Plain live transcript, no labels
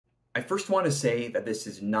I first want to say that this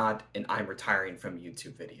is not an I'm retiring from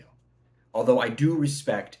YouTube video. Although I do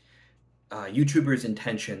respect YouTubers'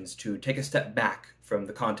 intentions to take a step back from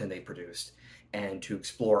the content they produced and to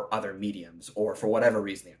explore other mediums, or for whatever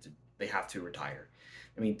reason they have to retire.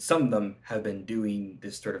 I mean, some of them have been doing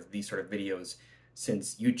these sort of videos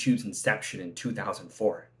since YouTube's inception in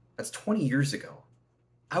 2004. That's 20 years ago.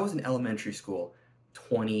 I was in elementary school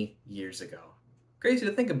 20 years ago. Crazy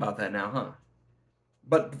to think about that now, huh?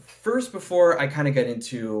 But first, before I kind of get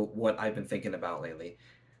into what I've been thinking about lately,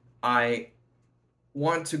 I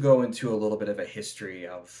want to go into a little bit of a history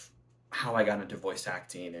of how I got into voice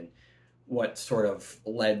acting and what sort of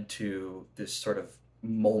led to this sort of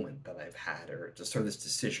moment that I've had, or just sort of this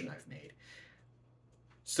decision I've made.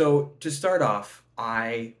 So to start off,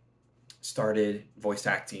 I started voice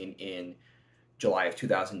acting in July of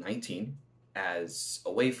 2019 as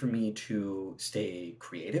a way for me to stay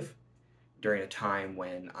creative during a time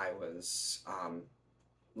when I was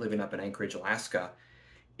living up in Anchorage, Alaska,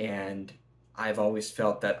 and I've always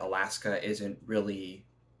felt that Alaska isn't really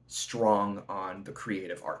strong on the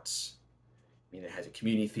creative arts. I mean, it has a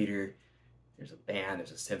community theater, there's a band,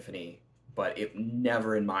 there's a symphony, but it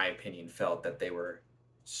never, in my opinion, felt that they were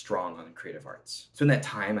strong on the creative arts. So in that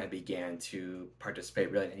time, I began to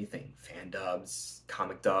participate really in anything. Fan dubs,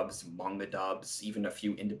 comic dubs, manga dubs, even a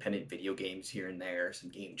few independent video games here and there,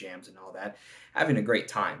 some game jams and all that. Having a great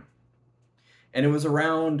time. And it was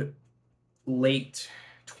around late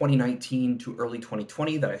 2019 to early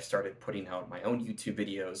 2020 that I started putting out my own YouTube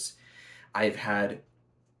videos. I've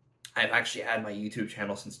actually had my YouTube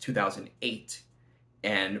channel since 2008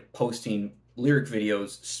 and posting lyric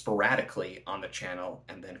videos sporadically on the channel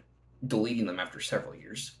and then deleting them after several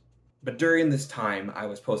years. But during this time, I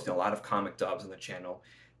was posting a lot of comic dubs on the channel.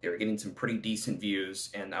 They were getting some pretty decent views,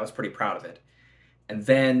 and I was pretty proud of it. And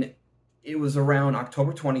then it was around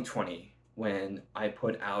October 2020 when I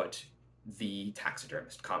put out the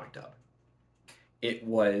Taxidermist comic dub. It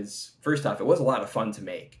was, first off, it was a lot of fun to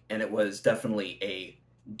make, and it was definitely a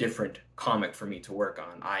different comic for me to work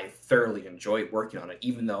on. I thoroughly enjoyed working on it,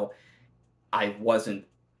 even though I wasn't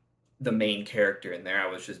the main character in there.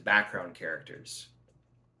 I was just background characters.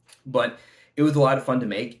 But it was a lot of fun to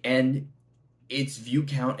make, and its view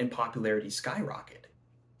count and popularity skyrocketed.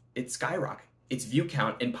 Its view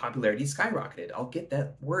count and popularity skyrocketed. I'll get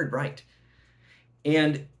that word right.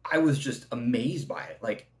 And I was just amazed by it.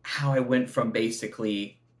 Like how I went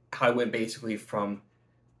basically from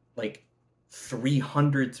like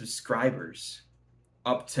 300 subscribers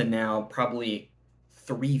up to now probably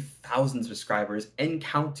 3,000 subscribers and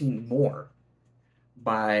counting more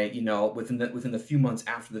by, within the few months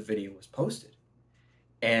after the video was posted.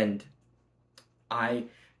 And I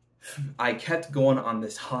kept going on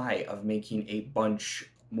this high of making a bunch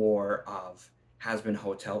more of Has-Been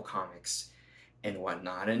Hotel comics and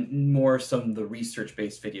whatnot, and more some of the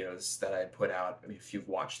research-based videos that I put out, if you've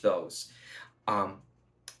watched those.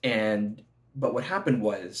 But what happened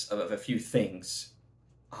was of a few things.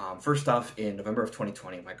 First off, in November of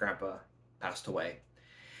 2020, my grandpa passed away.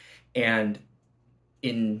 And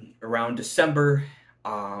in around December,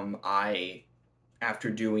 after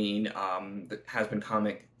doing the Has-Been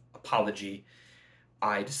comic apology,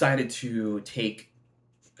 I decided to take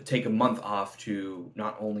a month off to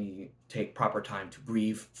not only take proper time to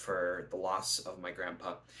grieve for the loss of my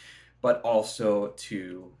grandpa, but also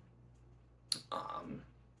to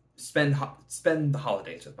spend the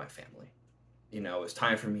holidays with my family. It was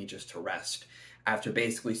time for me just to rest after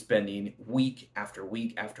basically spending week after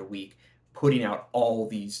week after week putting out all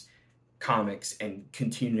these comics and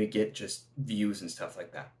continuing to get just views and stuff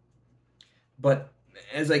like that. But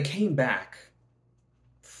as I came back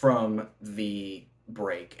from the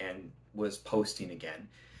break and was posting again,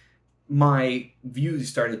 my views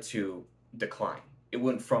started to decline. It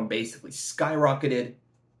went from basically skyrocketed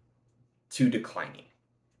to declining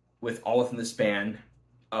within the span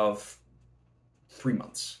of 3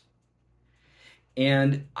 months.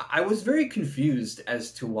 And I was very confused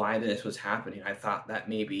as to why this was happening. I thought that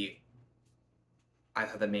maybe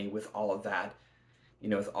with all of that,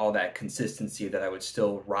 with all that consistency, that I would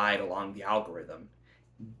still ride along the algorithm.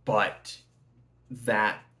 But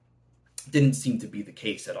that didn't seem to be the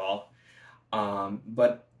case at all. And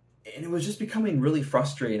it was just becoming really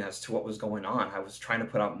frustrating as to what was going on. I was trying to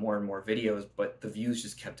put out more and more videos, but the views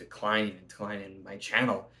just kept declining and declining. My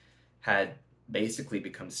channel had basically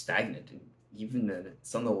become stagnant, and even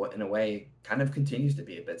in a way kind of continues to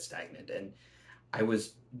be a bit stagnant. And I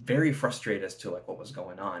was very frustrated as to what was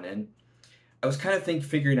going on. And I was kind of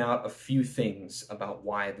figuring out a few things about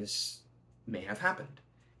why this may have happened.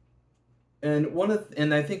 And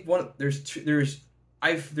there's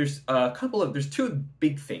there's two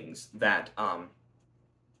big things that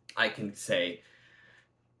I can say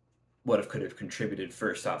could have contributed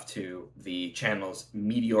first off to the channel's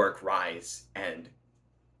meteoric rise and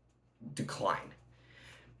decline.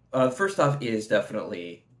 First off is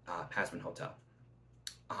definitely Hazbin Hotel.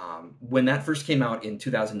 When that first came out in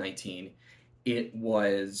 2019, it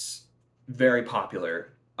was very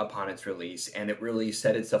popular upon its release, and it really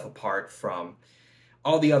set itself apart from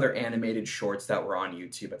all the other animated shorts that were on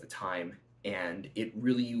YouTube at the time, and it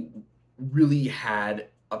really, really had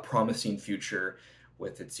a promising future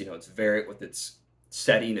with its, with its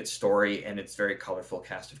setting, its story, and its very colorful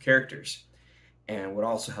cast of characters. And what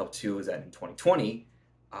also helped too is that in 2020,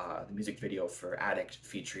 the music video for Addict,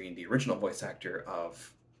 featuring the original voice actor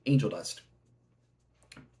of Angel Dust,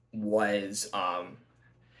 was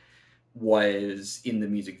in the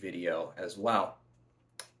music video as well,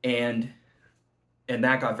 and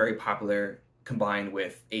that got very popular, combined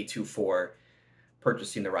with A24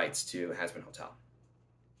 purchasing the rights to Hazbin Hotel.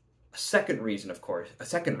 A second reason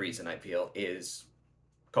I feel is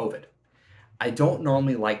COVID. I don't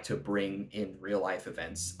normally like to bring in real life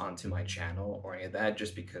events onto my channel or any of that,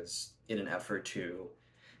 just because in an effort to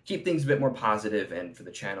keep things a bit more positive and for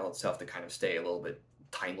the channel itself to kind of stay a little bit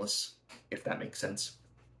timeless, if that makes sense.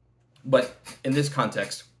 But in this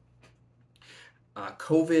context,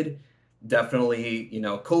 COVID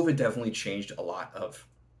definitely changed a lot of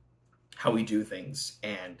how we do things,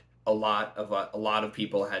 and a lot of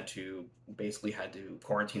people had to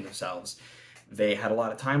quarantine themselves. They had a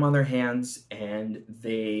lot of time on their hands, and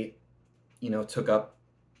they, took up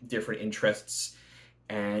different interests,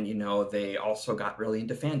 and, they also got really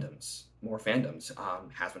into more fandoms,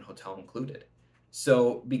 Hazbin Hotel included.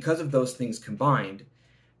 So because of those things combined,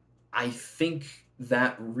 I think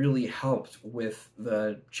that really helped with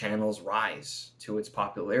the channel's rise to its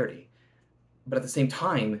popularity. But at the same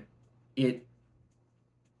time, it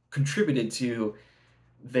contributed to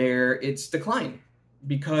its decline,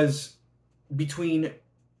 because between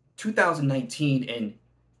 2019 and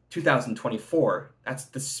 2024, that's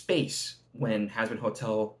the space when Hazbin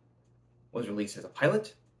Hotel was released as a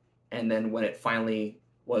pilot, and then when it finally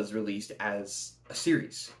was released as a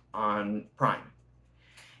series on Prime.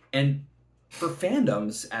 And for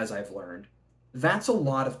fandoms, as I've learned, that's a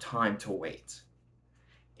lot of time to wait.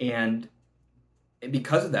 And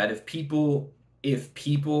because of that, if people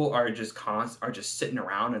are just sitting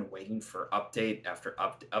around and waiting for update after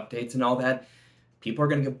updates and all that, people are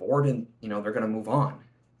going to get bored, and they're going to move on.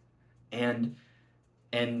 And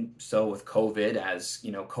so with COVID, as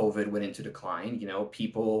COVID went into decline,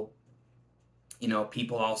 people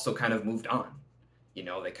also kind of moved on.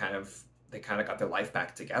 They kind of got their life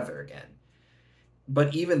back together again.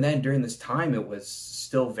 But even then, during this time, it was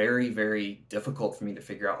still very, very difficult for me to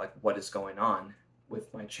figure out what is going on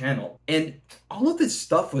with my channel. And all of this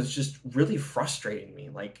stuff was just really frustrating me.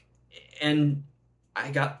 And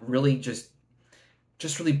I got really just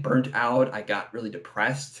really burnt out. I got really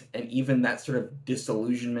depressed, and even that sort of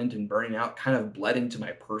disillusionment and burning out kind of bled into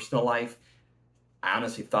my personal life. I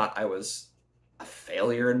honestly thought I was a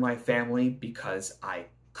failure in my family because I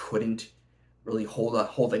couldn't really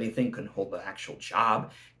hold anything, couldn't hold the actual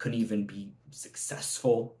job, couldn't even be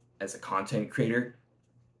successful as a content creator.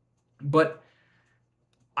 But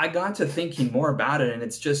I got to thinking more about it,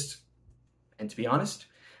 and to be honest,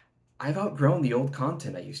 I've outgrown the old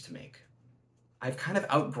content I used to make. I've kind of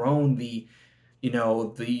outgrown the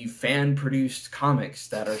fan-produced comics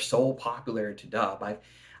that are so popular to dub.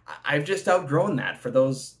 I've just outgrown that for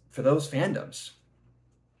those fandoms.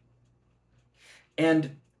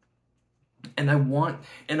 And I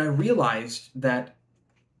realized that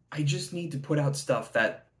I just need to put out stuff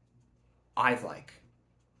that I like,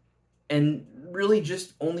 and really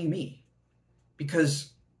just only me,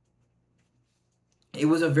 because it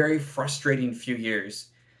was a very frustrating few years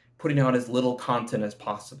putting out as little content as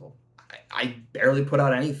possible. I barely put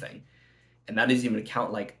out anything, and that doesn't even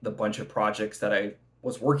count the bunch of projects that I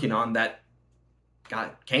was working on that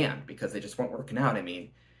got canned because they just weren't working out. I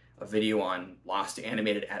mean, a video on Lost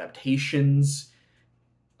animated adaptations,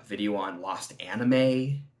 a video on Lost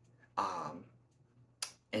anime,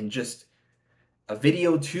 and just a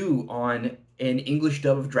video too on an English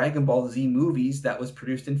dub of Dragon Ball Z movies that was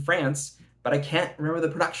produced in France, but I can't remember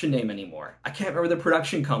the production name anymore. I can't remember the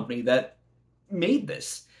production company that made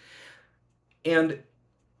this. And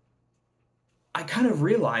I kind of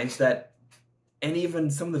realized that, and even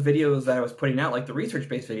some of the videos that I was putting out, like the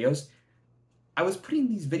research-based videos, I was putting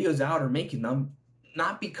these videos out or making them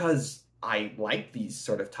not because I like these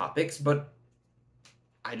sort of topics, but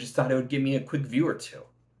I just thought it would give me a quick view or two.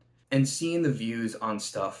 And seeing the views on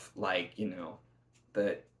stuff like,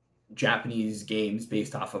 the Japanese games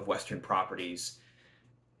based off of Western properties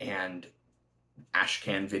and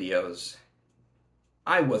ashcan videos.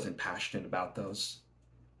 I wasn't passionate about those.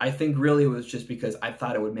 I think really it was just because I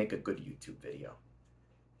thought it would make a good YouTube video.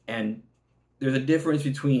 And there's a difference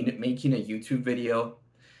between making a YouTube video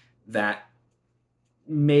that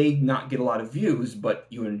may not get a lot of views, but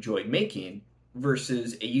you enjoyed making,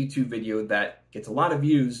 versus a YouTube video that gets a lot of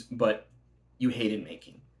views, but you hated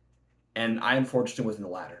making. And I unfortunately was in the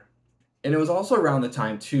latter. And it was also around the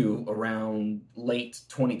time too, around late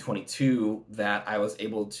 2022, that I was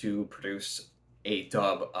able to produce a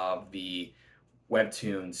dub of the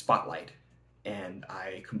webtoon Spotlight. And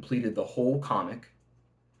I completed the whole comic.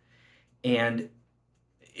 And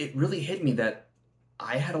it really hit me that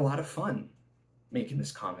I had a lot of fun making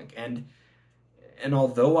this comic. And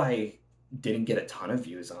although I didn't get a ton of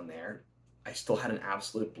views on there, I still had an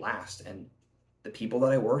absolute blast. And the people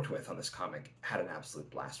that I worked with on this comic had an absolute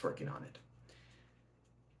blast working on it.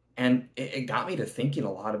 And it got me to thinking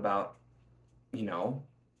a lot about, you know,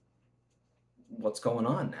 what's going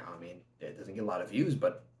on now. I mean, it doesn't get a lot of views,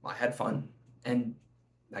 but I had fun. And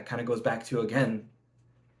that kind of goes back to, again,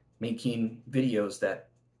 making videos that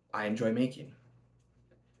I enjoy making.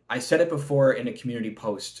 I said it before in a community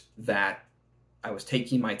post that I was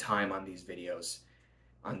taking my time on these videos,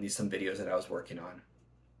 on some videos that I was working on.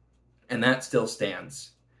 And that still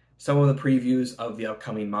stands. Some of the previews of the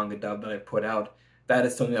upcoming manga dub that I put out, that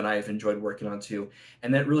is something that I've enjoyed working on too.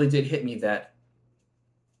 And that really did hit me that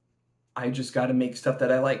I just got to make stuff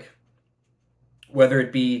that I like. Whether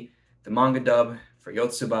it be the manga dub for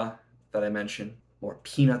Yotsuba that I mentioned, or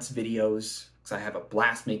Peanuts videos, because I have a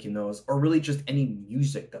blast making those, or really just any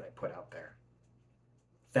music that I put out there.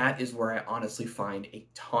 That is where I honestly find a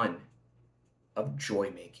ton of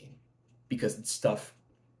joy making, because it's stuff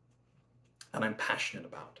that I'm passionate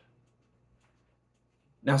about.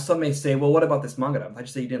 Now, some may say, well, what about this manga dub? I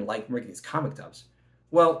just say you didn't like making these comic dubs.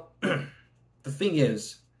 Well, the thing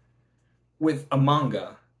is, with a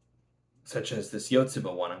manga, such as this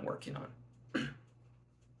Yotsuba one I'm working on,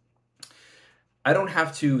 I don't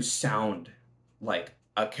have to sound like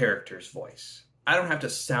a character's voice. I don't have to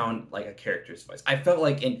sound like a character's voice. I felt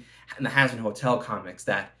like in the Hazbin Hotel comics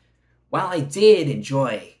that, while I did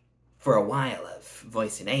enjoy for a while of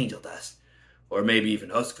voicing Angel Dust, or maybe even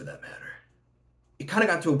Husk for that matter, it kind of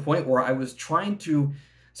got to a point where I was trying to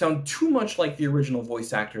sound too much like the original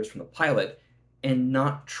voice actors from the pilot and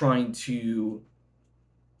not trying to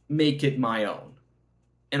make it my own.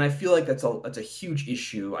 And I feel like that's a huge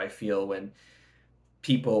issue, I feel, when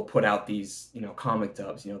people put out these, comic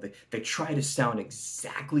dubs. They try to sound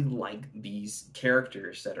exactly like these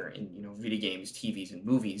characters that are in, video games, TVs, and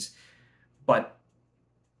movies, but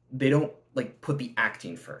they don't, put the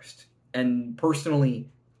acting first. And personally,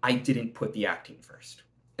 I didn't put the acting first.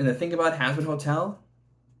 And the thing about Hazbin Hotel,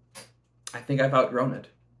 I think I've outgrown it.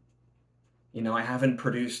 I haven't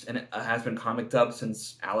produced a Hazbin comic dub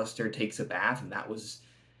since Alistair Takes a Bath, and that was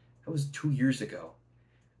 2 years ago.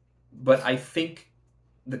 But I think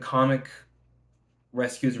the comic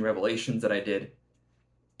Rescues and Revelations that I did,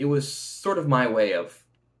 it was sort of my way of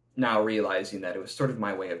now realizing that it was sort of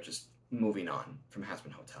my way of just moving on from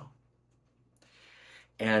Hazbin Hotel.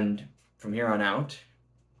 And from here on out,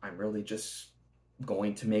 I'm really just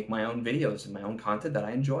going to make my own videos and my own content that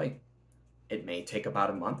I enjoy. It may take about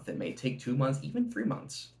a month, it may take 2 months, even 3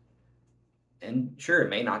 months. And sure, it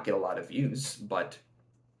may not get a lot of views, but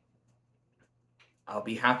I'll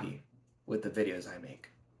be happy with the videos I make.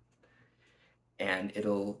 And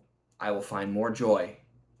I will find more joy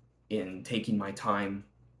in taking my time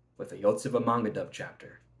with a Yotsuba manga dub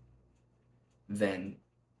chapter than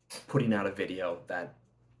putting out a video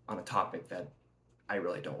on a topic that I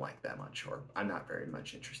really don't like that much, or I'm not very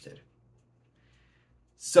much interested.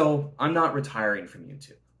 So I'm not retiring from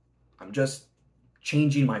YouTube. I'm just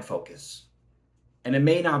changing my focus. And it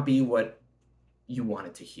may not be what you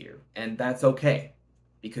wanted to hear, and that's okay,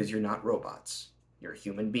 because you're not robots. You're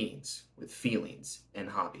human beings with feelings and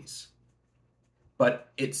hobbies.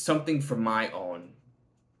 But it's something for my own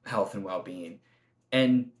health and well-being,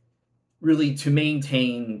 and really to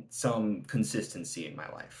maintain some consistency in my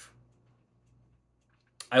life.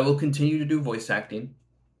 I will continue to do voice acting,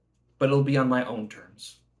 but it'll be on my own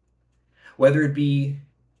terms. Whether it be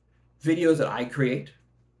videos that I create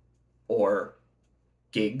or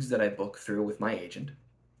gigs that I book through with my agent,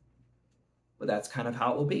 but that's kind of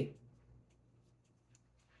how it will be.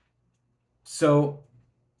 So,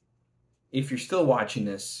 if you're still watching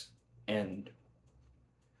this and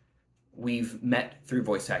we've met through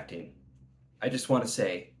voice acting, I just want to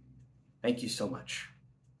say thank you so much.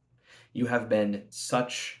 You have been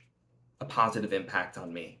such a positive impact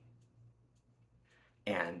on me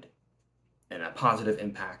and a positive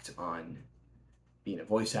impact on being a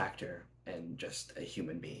voice actor and just a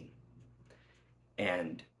human being.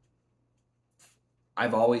 And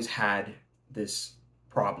I've always had this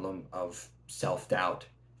problem of self-doubt,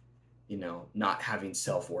 not having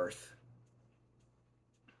self-worth,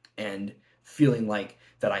 and feeling like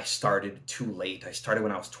that I started too late. I started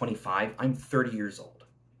when I was 25. I'm 30 years old.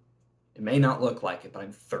 It may not look like it, but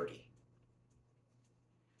I'm 30.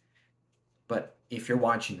 But if you're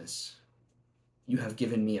watching this, you have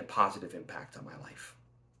given me a positive impact on my life,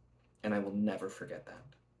 and I will never forget that.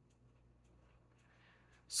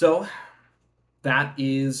 So that's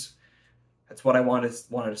what I wanted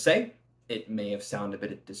to say. It may have sounded a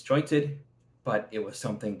bit disjointed, but it was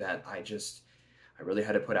something that I really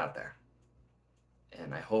had to put out there.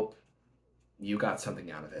 And I hope you got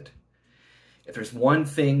something out of it. If there's one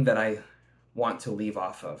thing that I want to leave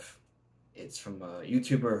off of, it's from a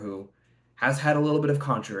YouTuber who has had a little bit of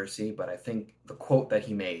controversy, but I think the quote that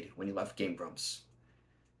he made when he left Game Grumps,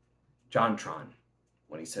 JonTron,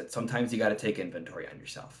 when he said, sometimes you got to take inventory on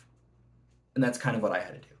yourself. And that's kind of what I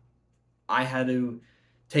had to do. I had to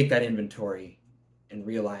take that inventory and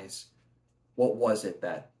realize what was it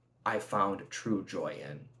that I found true joy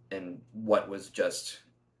in, and what was just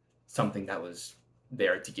something that was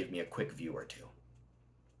there to give me a quick view or two.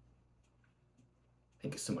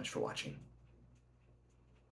 Thank you so much for watching.